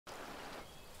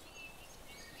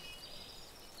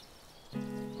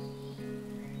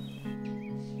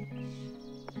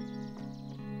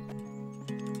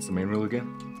the main rule again?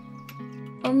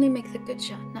 Only make the good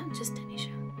shot, not just any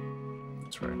shot.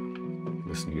 That's right.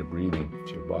 Listen to your breathing,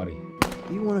 to your body.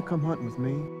 Do you want to come hunting with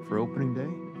me for opening day?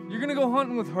 You're gonna go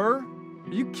hunting with her?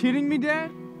 Are you kidding me,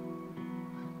 Dad?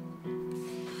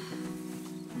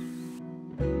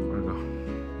 Margo,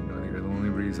 you know that you're the only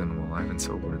reason I'm alive and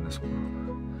sober in this world.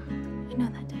 I know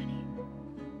that, Daddy.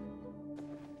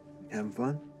 Having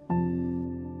fun?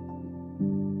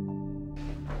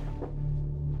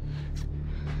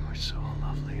 You're so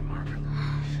lovely, Margaret.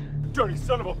 Dirty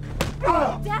son of a...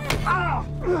 Dad!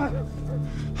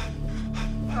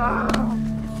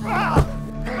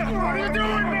 What are you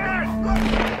doing, man?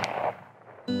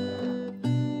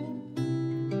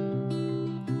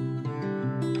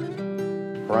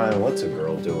 Brian, what's a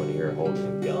girl doing here holding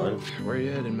a gun? Where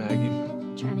you headed, Maggie?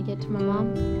 Trying to get to my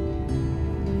mom.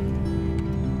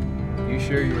 You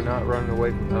sure you were not running away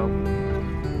from home?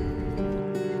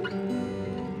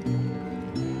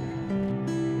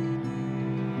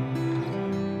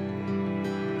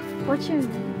 What's your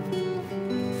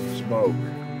name? Smoke.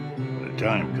 When the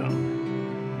time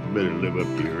comes, you better live up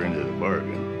to your end of the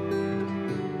bargain.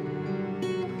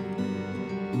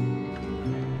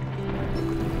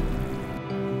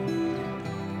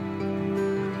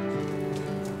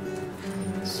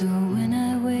 So when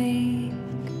I wake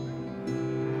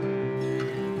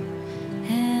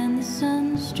and the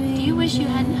sun streams, Do you wish you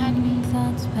hadn't had me?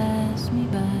 Thoughts pass me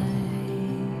by.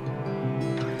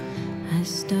 I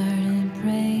started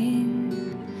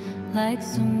praying like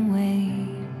some way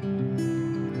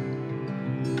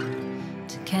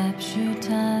to capture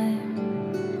time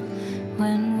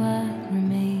when what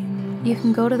remains. You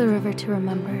can go to the river to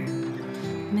remember,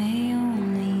 May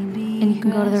only be and you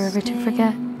can go to the river to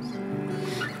forget.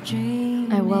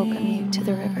 dreams I welcome you to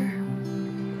the river.